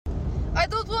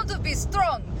don't want to be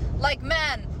strong like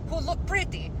man who look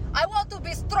pretty. I want to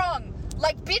be strong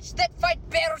like bitch that fight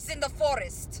bears in the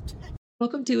forest.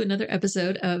 Welcome to another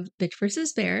episode of Bitch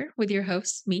vs. Bear with your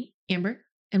hosts, me, Amber,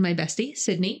 and my bestie,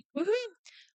 Sydney. Woohoo!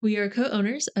 We are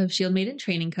co-owners of Shield Maiden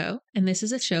Training Co., and this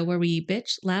is a show where we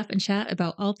bitch, laugh, and chat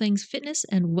about all things fitness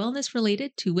and wellness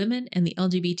related to women and the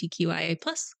LGBTQIA+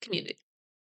 community.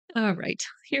 All right,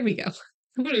 here we go.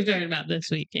 What are we talking about this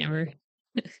week, Amber?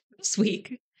 This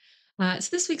week. So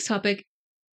this week's topic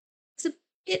is a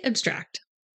bit abstract,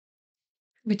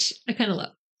 which I kind of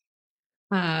love.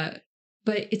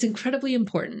 But it's incredibly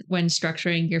important when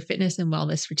structuring your fitness and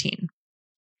wellness routine.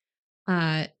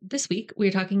 This week,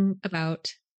 we're talking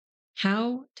about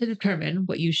how to determine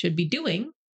what you should be doing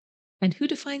and who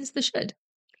defines the should.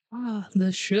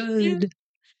 The should.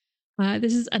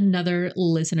 This is another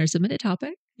listener submitted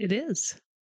topic. It is.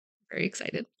 Very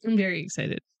excited. I'm very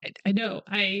excited. I know.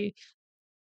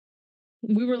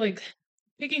 We were like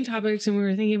picking topics and we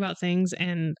were thinking about things,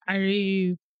 and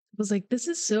I was like, this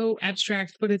is so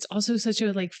abstract, but it's also such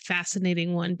a like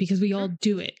fascinating one because we all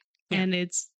do it. Yeah. And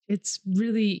it's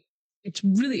really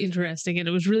interesting, and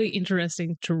it was really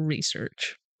interesting to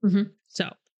research. Mm-hmm. So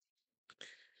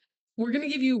we're going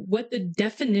to give you what the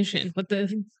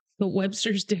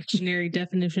Webster's Dictionary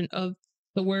definition of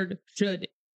the word should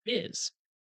is.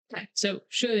 Okay. So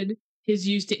should is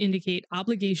used to indicate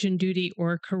obligation, duty,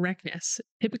 or correctness.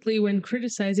 Typically when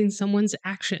criticizing someone's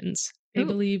actions, they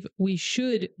believe we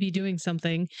should be doing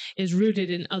something is rooted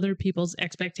in other people's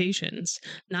expectations,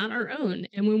 not our own.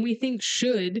 And when we think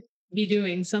should be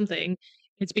doing something,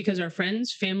 it's because our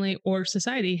friends, family, or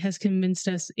society has convinced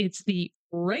us it's the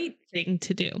right thing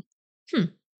to do.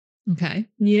 Okay.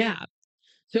 Yeah.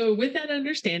 So with that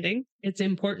understanding, it's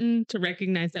important to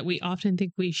recognize that we often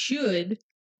think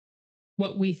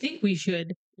what we think we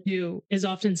should do is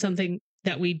often something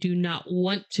that we do not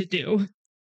want to do.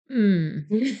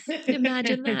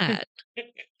 Imagine that.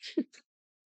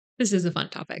 This is a fun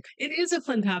topic. It is a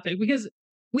fun topic because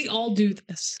we all do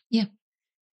this. Yeah.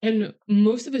 And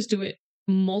most of us do it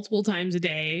multiple times a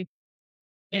day,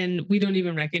 and we don't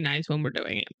even recognize when we're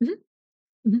doing it.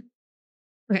 Mm-hmm.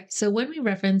 Mm-hmm. Okay, so when we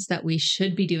reference that we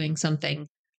should be doing something,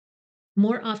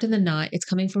 more often than not, it's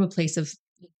coming from a place of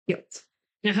guilt.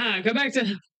 Go back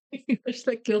to There's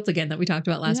that guilt again that we talked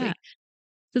about last week.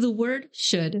 So the word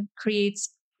should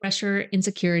creates pressure,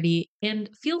 insecurity, and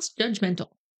feels judgmental.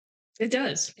 It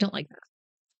does. I don't like that.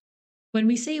 When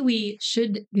we say we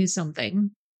should do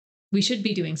something, we should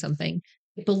be doing something,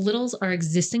 it belittles our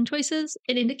existing choices.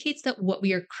 It indicates that what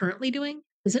we are currently doing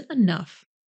isn't enough.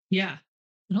 Yeah.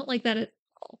 I don't like that at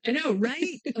all. I know,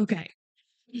 right? Okay.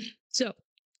 So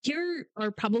here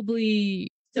are probably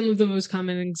some of the most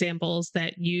common examples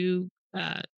that you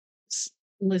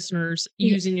listeners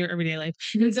use in your everyday life.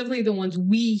 And it's definitely the ones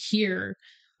we hear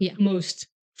most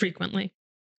frequently.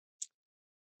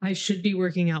 I should be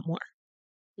working out more.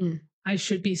 I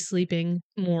should be sleeping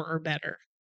more or better.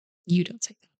 You don't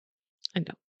say that. I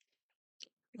know.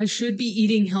 I should be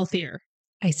eating healthier.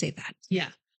 I say that. Yeah.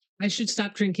 I should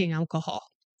stop drinking alcohol.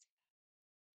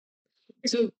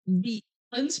 So the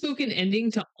unspoken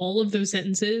ending to all of those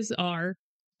sentences are,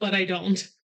 but I don't.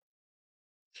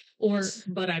 Or,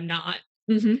 but I'm not.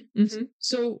 Mm-hmm. Mm-hmm.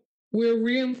 So we're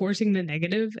reinforcing the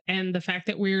negative and the fact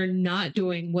that we're not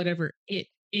doing whatever it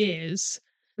is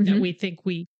that we think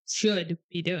we should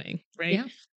be doing, right? Yeah.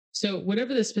 So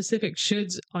whatever the specific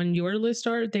shoulds on your list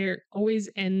are, they always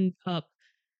add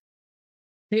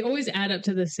up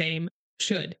to the same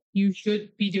should. You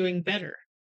should be doing better.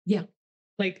 Yeah.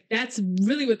 Like that's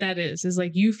really what that is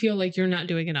like you feel like you're not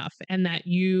doing enough and that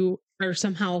you are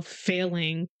somehow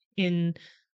failing in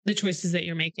the choices that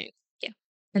you're making. Yeah.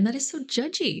 And that is so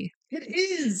judgy. It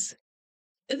is.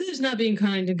 It is not being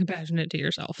kind and compassionate to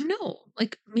yourself. No,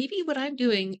 like maybe what I'm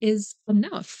doing is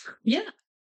enough. Yeah.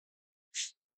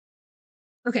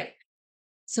 Okay.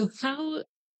 So how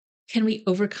can we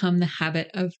overcome the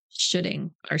habit of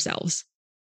shoulding ourselves?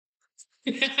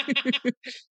 When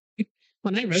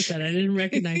I wrote that, I didn't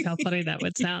recognize how funny that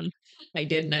would sound. I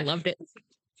did, and I loved it.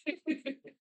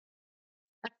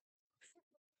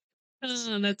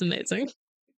 Oh, that's amazing.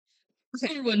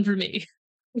 Okay. One for me.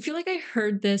 I feel like I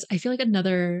heard this. I feel like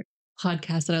another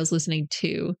podcast that I was listening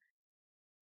to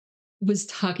was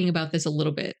talking about this a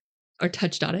little bit or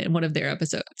touched on it in one of their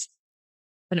episodes.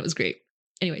 And it was great.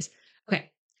 Anyways,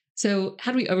 okay. So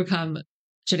how do we overcome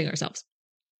shoulding ourselves?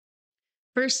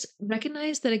 First,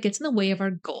 recognize that it gets in the way of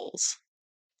our goals.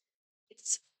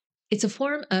 It's a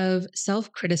form of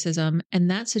self-criticism,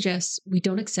 and that suggests we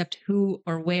don't accept who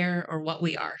or where or what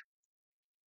we are.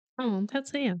 Oh,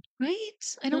 that's sad. Right?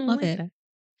 I don't love like it. that.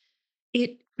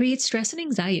 it creates stress and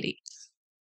anxiety,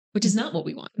 which is not what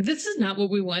we want. This is not what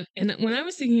we want. And when I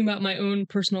was thinking about my own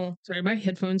personal, sorry, my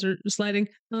headphones are sliding.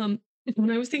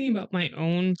 When I was thinking about my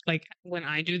own, like when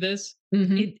I do this,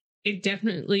 it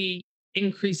definitely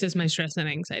increases my stress and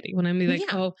anxiety. When I'm like,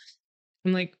 oh,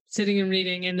 I'm like sitting and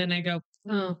reading, and then I go,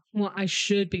 oh, well, I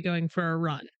should be going for a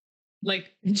run.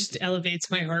 Like it just elevates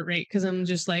my heart rate because I'm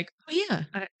just like, oh yeah,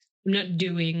 I'm not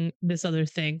doing this other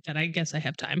thing that I guess I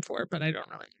have time for, but I don't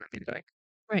really want to be doing.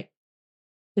 Right.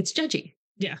 It's judgy.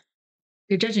 Yeah.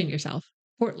 You're judging yourself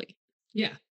poorly.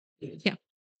 Yeah. Yeah.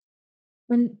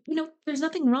 And, there's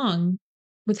nothing wrong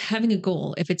with having a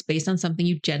goal if it's based on something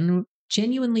you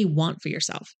genuinely want for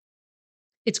yourself.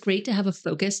 It's great to have a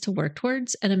focus to work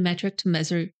towards and a metric to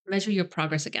measure your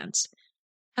progress against.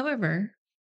 However,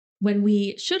 when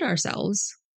we should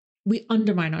ourselves, we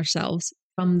undermine ourselves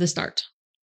from the start.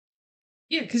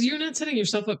 Yeah, because you're not setting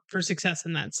yourself up for success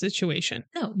in that situation.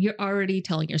 No, you're already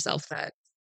telling yourself that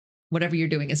whatever you're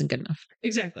doing isn't good enough.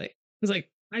 Exactly. It's like,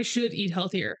 I should eat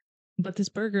healthier, but this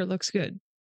burger looks good,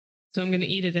 so I'm going to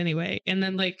eat it anyway. And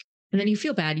then you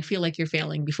feel bad. You feel like you're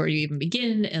failing before you even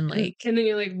begin. And then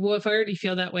you're like, well, if I already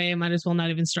feel that way, I might as well not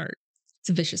even start. It's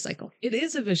a vicious cycle. It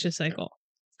is a vicious cycle.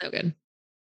 So good.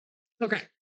 Okay.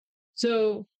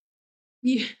 So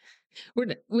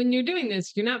when you're doing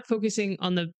this, you're not focusing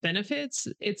on the benefits.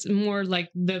 It's more like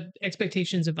the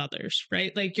expectations of others,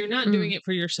 right? Like you're not doing it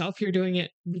for yourself. You're doing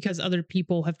it because other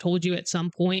people have told you at some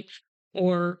point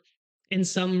or in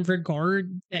some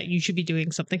regard that you should be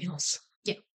doing something else.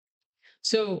 Yeah.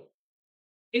 So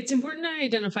it's important to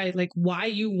identify like why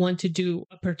you want to do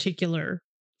a particular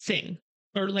thing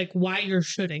or like why you're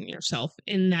shoulding yourself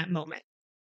in that moment.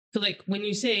 So like when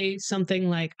you say something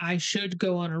like, I should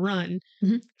go on a run,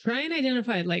 try and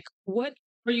identify like, what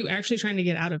are you actually trying to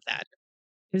get out of that?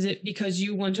 Is it because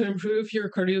you want to improve your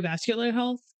cardiovascular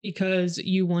health? Because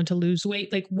you want to lose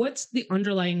weight? Like what's the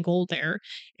underlying goal there?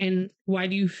 And why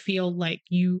do you feel like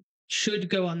you should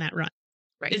go on that run?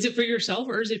 Right. Is it for yourself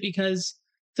or is it because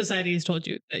society has told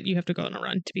you that you have to go on a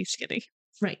run to be skinny?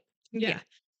 Right. Yeah.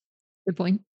 Good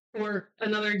point. Or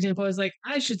another example is like,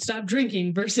 I should stop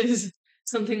drinking versus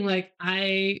something like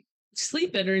I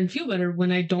sleep better and feel better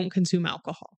when I don't consume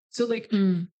alcohol. So like,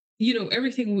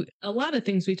 everything, a lot of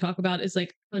things we talk about is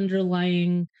like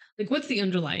underlying, like what's the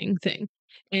underlying thing?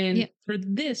 And for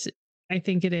this, I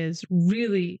think it is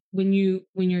really when you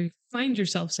find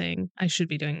yourself saying, I should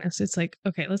be doing this, it's like,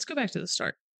 okay, let's go back to the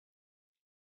start.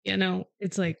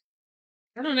 It's like,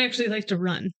 I don't actually like to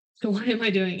run. So why am I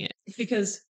doing it?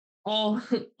 Because all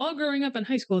growing up in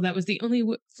high school, that was the only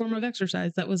form of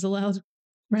exercise that was allowed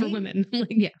for women.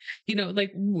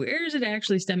 Like, where is it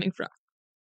actually stemming from?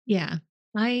 Yeah.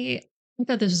 I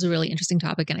thought this was a really interesting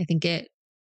topic. And I think it,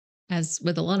 as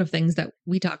with a lot of things that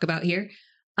we talk about here,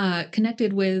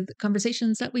 connected with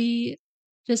conversations that we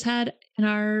just had in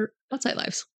our outside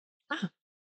lives.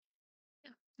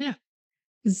 Yeah.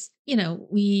 Because,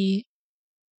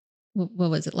 what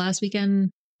was it last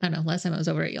weekend? I don't know. Last time I was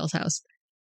over at y'all's house,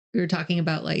 we were talking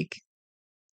about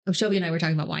Shelby and I were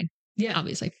talking about wine. Yeah.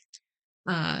 Obviously.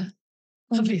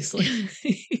 Obviously.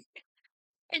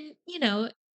 And,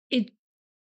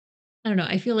 I don't know.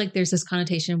 I feel like there's this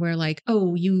connotation where like,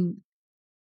 oh, you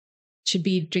should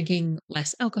be drinking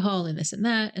less alcohol and this and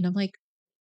that. And I'm like,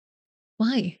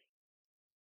 why?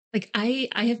 Like, I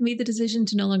have made the decision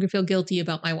to no longer feel guilty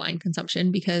about my wine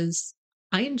consumption because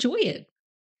I enjoy it.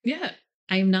 Yeah.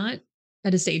 I am not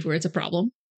at a stage where it's a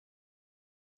problem.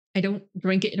 I don't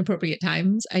drink at inappropriate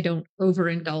times. I don't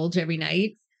overindulge every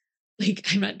night. Like,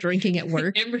 I'm not drinking at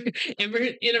work. Amber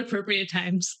inappropriate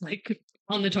times, like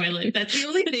on the toilet. That's the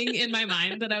only thing in my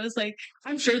mind that I was like,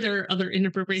 I'm sure there are other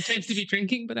inappropriate times to be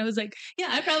drinking, but I was like, yeah,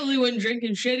 I probably wouldn't drink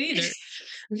and shit either.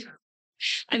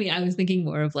 I mean, I was thinking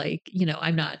more of like,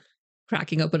 I'm not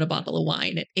cracking open a bottle of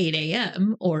wine at 8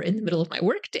 a.m. or in the middle of my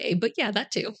work day, but yeah,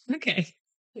 that too. Okay.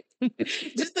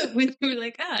 Just that when you were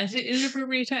like, it's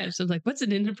inappropriate times. So I was like, what's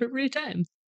an inappropriate time?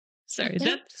 Sorry,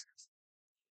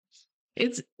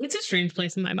 it's a strange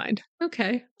place in my mind.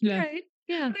 Okay. Yeah. Right.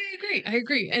 Yeah. I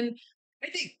agree. And I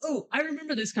think, I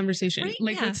remember this conversation. Right?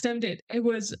 Like what stemmed it. It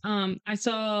was, I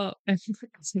saw,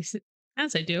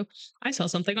 as I do, I saw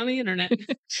something on the internet.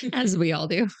 As we all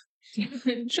do.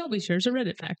 Shelby shares a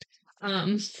Reddit fact.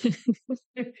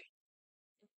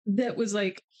 That was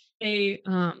like an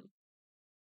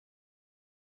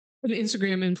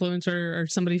Instagram influencer or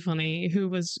somebody funny who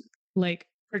was like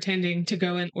pretending to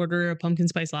go and order a pumpkin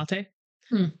spice latte.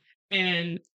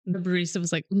 And the barista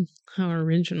was like, how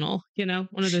original,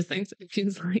 one of those things.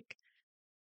 She's like,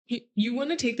 you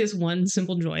want to take this one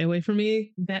simple joy away from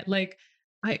me that like,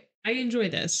 I enjoy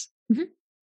this.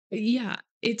 Yeah,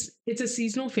 it's a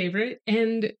seasonal favorite,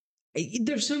 and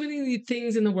there's so many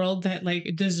things in the world that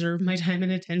like deserve my time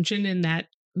and attention, and that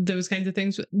those kinds of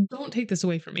things don't take this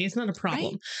away from me. It's not a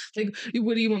problem. Like,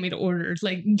 what do you want me to order?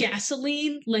 Like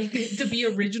gasoline, like to be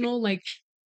original. Like,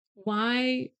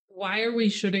 why are we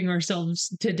shooting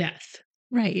ourselves to death?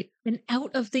 Right. And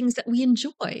out of things that we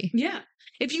enjoy. Yeah.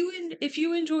 If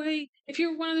you enjoy, if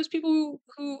you're one of those people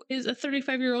who is a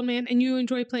 35-year-old man and you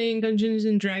enjoy playing Dungeons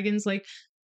and Dragons, like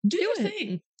do your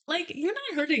thing. Like, you're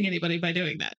not hurting anybody by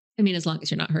doing that. I mean, as long as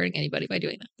you're not hurting anybody by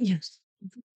doing that. Yes.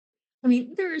 I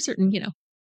mean, there are certain,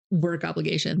 work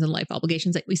obligations and life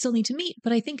obligations that we still need to meet.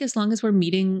 But I think as long as we're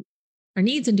meeting our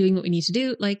needs and doing what we need to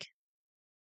do, like,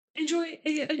 enjoy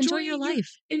your life.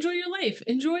 Enjoy your life.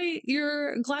 Enjoy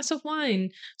your glass of wine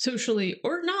socially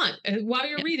or not while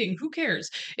you're reading. Who cares?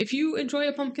 If you enjoy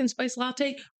a pumpkin spice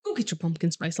latte, go get your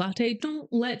pumpkin spice latte. Don't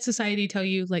let society tell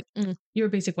you like, you're a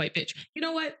basic white bitch. You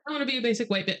know what? I want to be a basic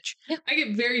white bitch. Yeah. I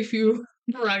get very few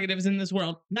prerogatives in this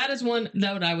world. That is one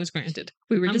that I was granted.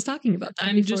 We were just talking about that.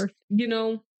 I'm just,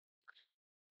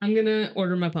 I'm going to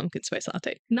order my pumpkin spice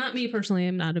latte. Not me personally.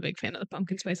 I'm not a big fan of the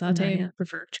pumpkin spice latte. I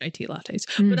prefer chai tea lattes.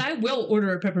 But I will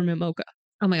order a peppermint mocha.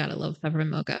 Oh my God, I love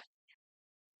peppermint mocha.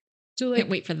 So like,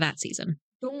 can't wait for that season.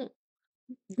 Don't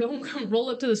roll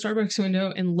up to the Starbucks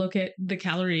window and look at the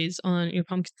calories on your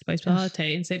pumpkin spice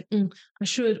latte and say, I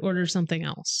should order something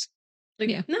else.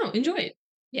 Like, no, enjoy it.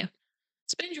 Yeah.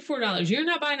 Spend your $4. You're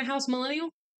not buying a house, millennial.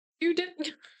 You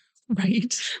didn't.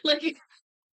 Right. Like,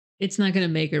 it's not going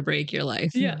to make or break your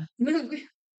life. Yeah.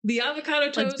 The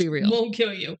avocado toast won't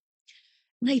kill you.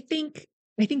 And I think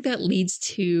that leads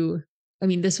to, I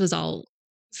mean, this was all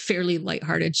fairly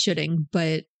lighthearted shooting,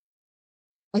 but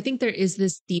I think there is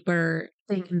this deeper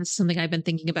thing, and this is something I've been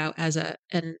thinking about as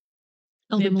an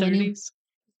elder millennial,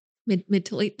 mid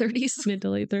to late 30s,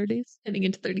 heading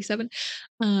into 37.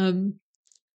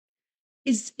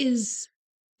 Is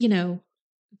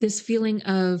this feeling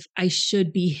of I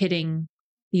should be hitting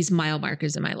these mile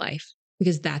markers in my life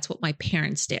because that's what my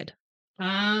parents did.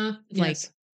 Like,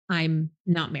 I'm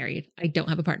not married. I don't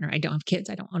have a partner. I don't have kids.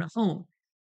 I don't own a home.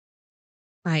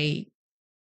 I've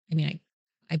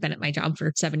been at my job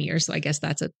for 7 years, so I guess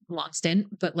that's a long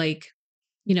stint, but like,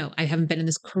 I haven't been in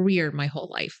this career my whole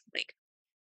life. Like,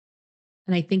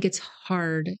 and I think it's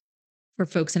hard for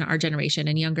folks in our generation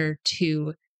and younger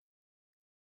to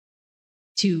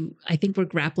I think we're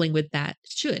grappling with that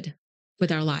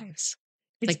with our lives.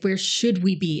 Like, where should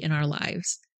we be in our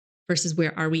lives versus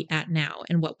where are we at now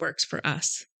and what works for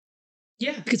us?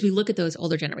 Yeah. Because we look at those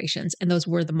older generations and those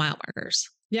were the mile markers.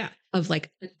 Yeah. Of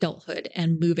like adulthood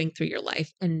and moving through your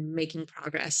life and making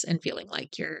progress and feeling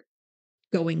like you're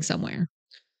going somewhere.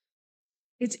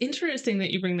 It's interesting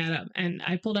that you bring that up. And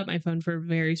I pulled up my phone for a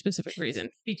very specific reason,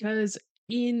 because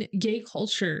in gay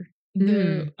culture,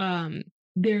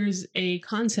 there's a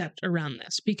concept around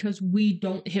this because we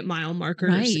don't hit mile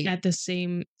markers at the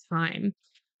same time.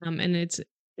 And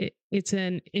it's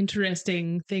an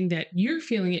interesting thing that you're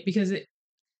feeling it because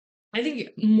I think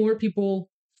more people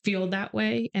feel that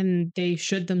way and they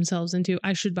should themselves into,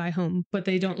 I should buy a home, but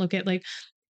they don't look at like,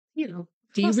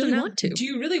 do you really want to? Do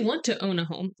you really want to own a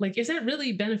home? Like, is that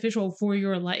really beneficial for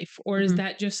your life? Or is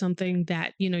that just something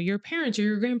that, your parents or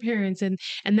your grandparents and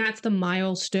that's the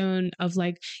milestone of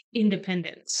like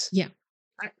independence? Yeah.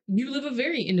 You live a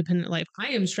very independent life. I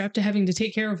am strapped to having to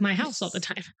take care of my house all the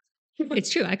time. It's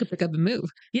true. I could pick up and move.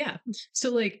 Yeah.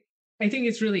 So like, I think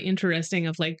it's really interesting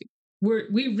of like,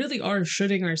 we really are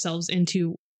shooting ourselves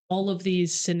into all of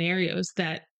these scenarios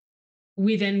that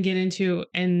we then get into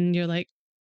and you're like,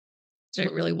 do I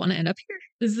really want to end up here?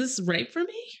 Is this right for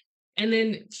me? And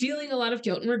then feeling a lot of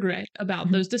guilt and regret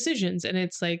about those decisions. And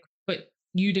it's like, but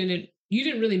you didn't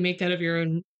really make that of your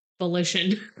own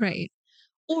volition. Right.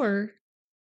 Or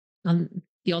on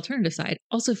the alternative side,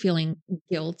 also feeling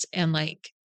guilt and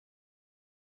like,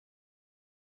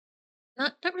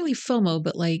 not really FOMO,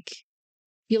 but like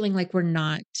feeling like we're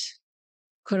not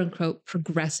quote unquote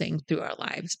progressing through our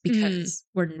lives because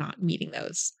we're not meeting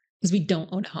those. Because we don't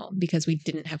own a home, because we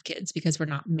didn't have kids, because we're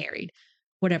not married,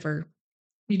 whatever.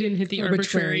 You didn't hit the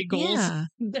arbitrary goals. Yeah.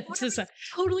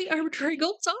 Totally arbitrary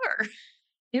goals are.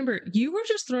 Amber, you were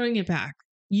just throwing it back.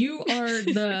 You are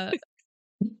the...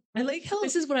 I like how...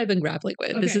 This is what I've been grappling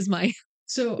with. Okay. This is my...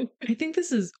 So I think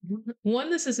this is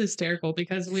hysterical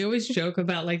because we always joke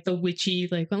about like the witchy,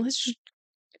 like, well, let's just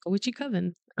like a witchy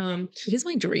coven. It is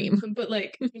my dream. But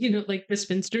like, like the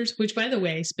spinsters, which by the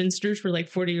way, spinsters were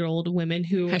like 40-year-old women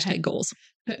who had goals.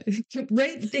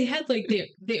 Right. They had like,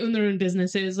 they owned their own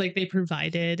businesses, like they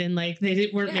provided and like they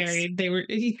weren't married. They were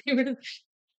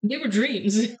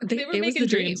dreams. They were making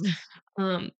dreams.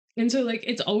 And so like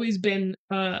it's always been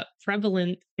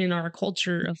prevalent in our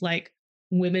culture of like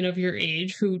women of your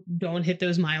age who don't hit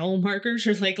those mile markers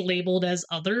are like labeled as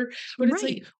other. But it's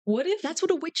Right. like, what if That's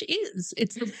what a witch is.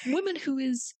 It's the woman who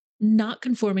is not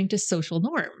conforming to social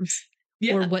norms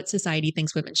or what society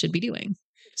thinks women should be doing,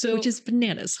 so which is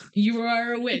bananas. you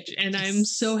are a witch, and I'm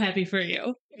so Yes. happy for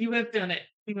you. You have done it.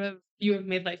 You have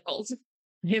made life goals.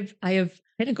 I have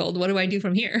pinnacle. What do I do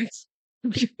from here?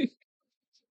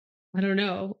 I don't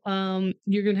know.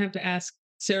 You're gonna have to ask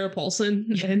Sarah Paulson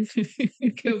and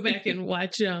go back and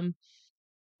watch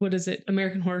what is it?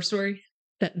 American Horror Story.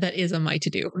 That is on my to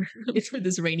do for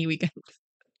this rainy weekend.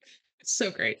 It's so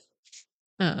great.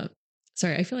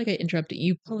 Sorry, I feel like I interrupted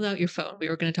you. Pulled out your phone. We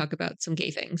were going to talk about some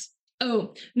gay things.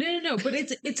 Oh, no. But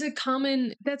it's a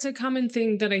common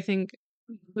thing that I think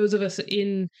those of us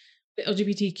in the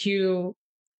LGBTQ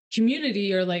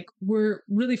community are like, we're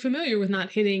really familiar with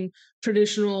not hitting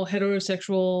traditional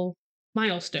heterosexual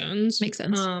milestones. Makes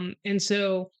sense. And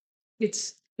so it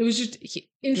was just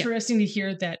interesting to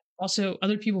hear that also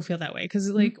other people feel that way. Cause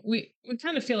like we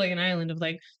kind of feel like an island of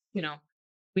like, you know,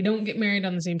 we don't get married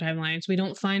on the same timelines. We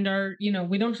don't find our, you know,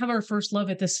 we don't have our first love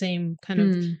at the same kind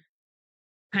of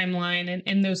timeline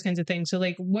and those kinds of things. So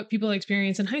like what people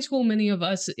experience in high school, many of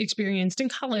us experienced in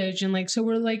college. And like, so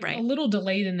we're like a little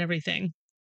delayed in everything.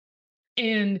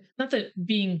 And not that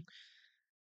being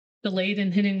delayed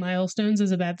in hitting milestones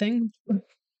is a bad thing.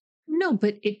 No,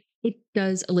 but it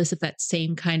does elicit that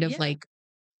same kind of like,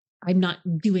 I'm not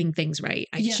doing things right.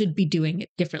 I should be doing it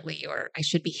differently, or I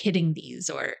should be hitting these,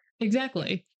 or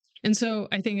exactly. And so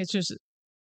I think it's just,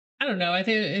 I don't know. I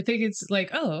think it's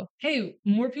like, oh, hey,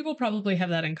 more people probably have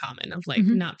that in common of like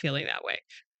not feeling that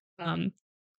way.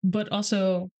 But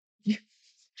also,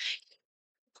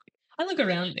 I look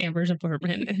around Amber's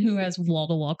apartment who has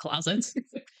wall-to-wall closets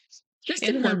just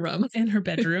in her room, in her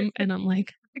bedroom, and I'm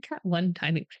like, I got one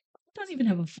tiny. I don't even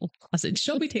have a full closet.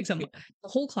 Shelby takes up the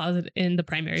whole closet in the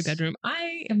primary bedroom.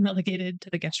 I am relegated to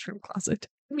the guest room closet.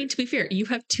 I mean, to be fair, you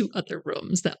have 2 other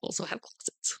rooms that also have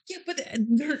closets. Yeah, but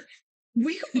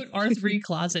we could put our 3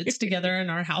 closets together in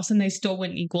our house and they still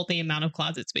wouldn't equal the amount of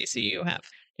closet space that you have.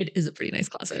 It is a pretty nice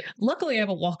closet. Luckily, I have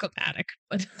a walk-up attic,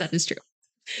 but that is true.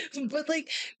 But like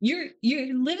you're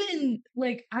living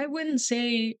like, I wouldn't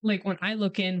say like when I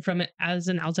look in from it as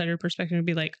an outsider perspective and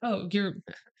be like, oh, you're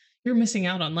missing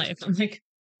out on life. I'm like,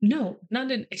 no,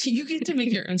 you get to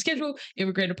make your own schedule. You have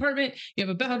a great apartment. You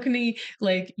have a balcony.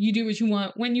 Like you do what you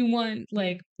want when you want.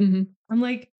 Like, I'm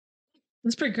like,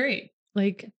 that's pretty great.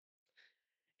 Like,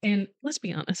 and let's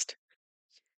be honest,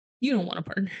 you don't want a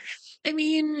partner. I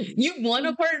mean, you want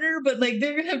a partner, but like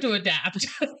they're gonna have to adapt.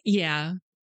 Yeah.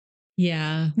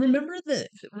 Remember the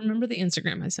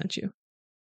Instagram I sent you?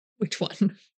 Which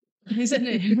one? I sent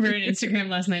it for an Instagram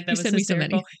last night. That was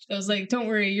hysterical. I was like, don't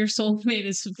worry, your soulmate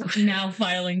is now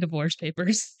filing divorce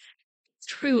papers. It's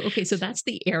true. Okay, so that's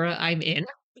the era I'm in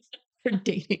for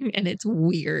dating, and it's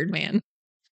weird, man.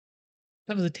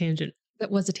 That was a tangent. But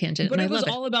it was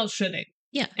all about shoulding.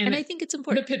 Yeah, and I think it's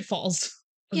important. The pitfalls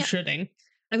of shoulding.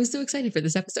 I was so excited for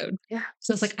this episode. Yeah.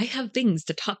 So I was like, I have things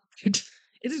to talk about.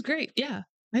 It is great. Yeah.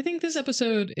 I think this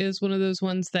episode is one of those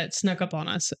ones that snuck up on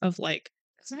us of like,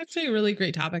 it's actually a really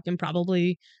great topic and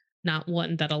probably not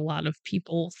one that a lot of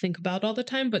people think about all the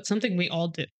time, but something we all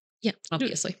do. Yeah,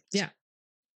 obviously. Yeah.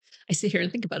 I sit here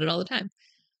and think about it all the time.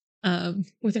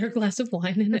 With our glass of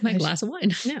wine. With my glass of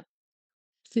wine. Yeah.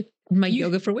 My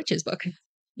Yoga for Witches book.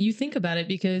 You think about it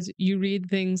because you read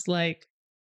things like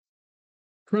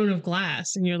Throne of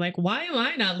Glass and you're like, why am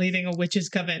I not leading a witch's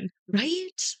coven? Right?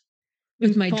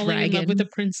 With my falling dragon. In love with a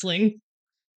princeling.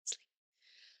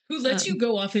 Who lets you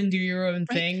go off and do your own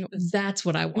thing. That's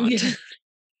what I want. Yeah.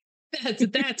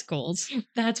 That's goals.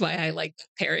 That's why I like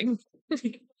pairing.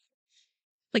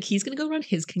 Like he's going to go run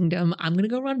his kingdom. I'm going to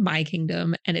go run my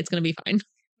kingdom and it's going to be fine.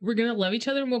 We're going to love each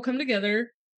other and we'll come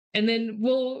together and then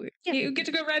we'll get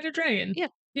to go ride a dragon. Yeah.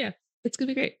 Yeah. It's going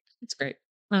to be great. It's great.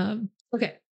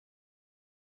 Okay.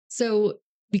 So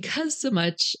because so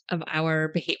much of our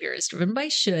behavior is driven by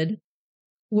should,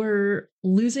 we're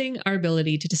losing our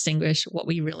ability to distinguish what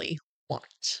we really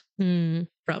want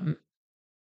from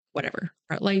whatever,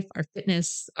 our life, our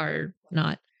fitness, our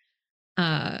not.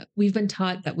 We've been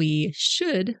taught that we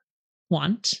should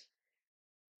want.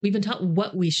 We've been taught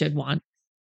what we should want,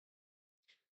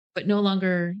 but no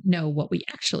longer know what we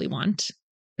actually want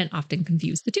and often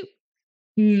confuse the two,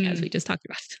 as we just talked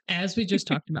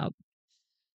about.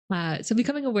 So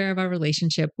becoming aware of our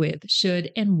relationship with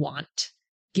should and want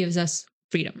gives us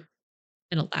freedom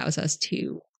and allows us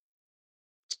to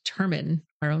determine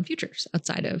our own futures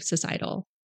outside of societal,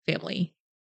 family,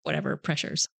 whatever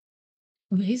pressures.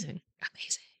 Amazing.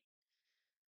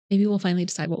 Maybe we'll finally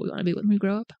decide what we want to be when we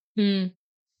grow up. I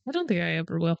don't think I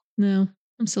ever will. No,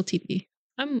 I'm still TBD.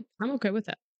 I'm okay with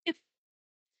that.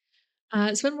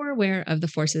 So when we're aware of the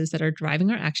forces that are driving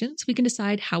our actions, we can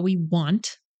decide how we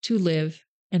want to live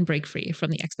and break free from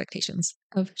the expectations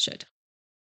of should.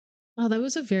 Oh, that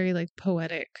was a very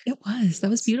poetic. It was. That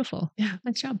was beautiful. Yeah.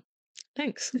 Nice job.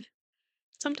 Thanks.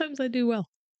 Sometimes I do well.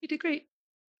 You did great.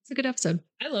 It's a good episode.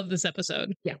 I love this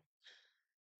episode. Yeah.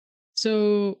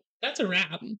 So that's a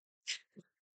wrap.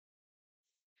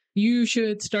 You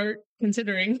should start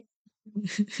considering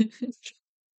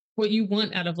what you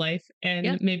want out of life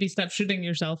and maybe stop shitting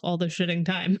yourself all the shitting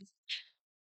time.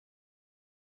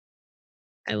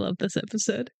 I love this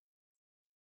episode.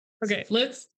 Okay,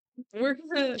 we're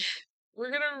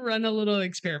gonna run a little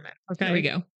experiment. Okay. There we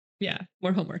go. Yeah.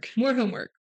 More homework.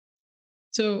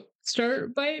 So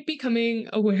start by becoming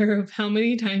aware of how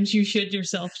many times you should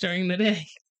yourself during the day.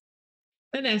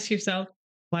 Then ask yourself,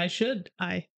 why should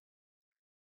I?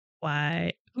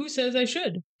 Why? Who says I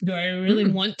should? Do I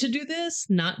really want to do this?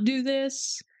 Not do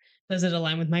this? Does it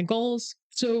align with my goals?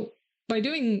 So by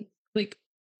doing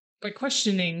by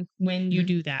questioning when you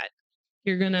do that,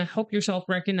 you're going to help yourself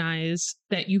recognize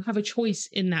that you have a choice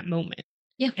in that moment.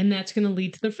 Yeah. And that's going to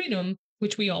lead to the freedom,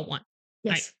 which we all want.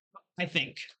 Yes. I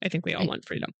think we all want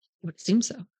freedom. It would seem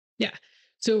so. Yeah.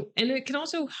 So, and it can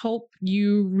also help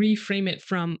you reframe it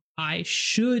from I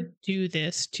should do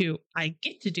this to I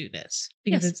get to do this,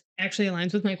 because it actually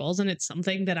aligns with my goals and it's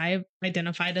something that I have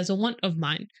identified as a want of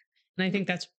mine. And I think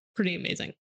that's pretty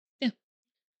amazing. Yeah.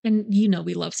 And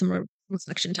we love some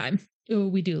reflection time. Oh,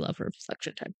 we do love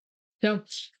reflection time. So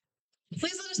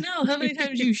please let us know how many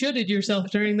times you shoulded yourself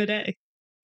during the day.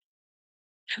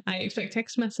 I expect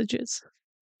text messages.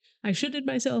 I shoulded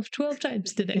myself 12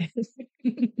 times today.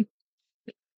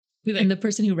 And the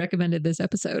person who recommended this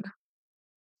episode,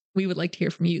 we would like to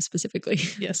hear from you specifically.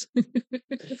 Yes.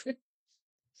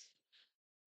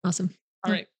 Awesome.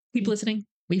 All right. Keep listening.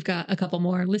 We've got a couple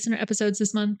more listener episodes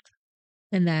this month.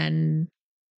 And then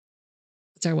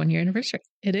it's our 1-year anniversary.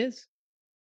 It is.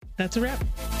 That's a wrap.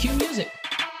 Cue music.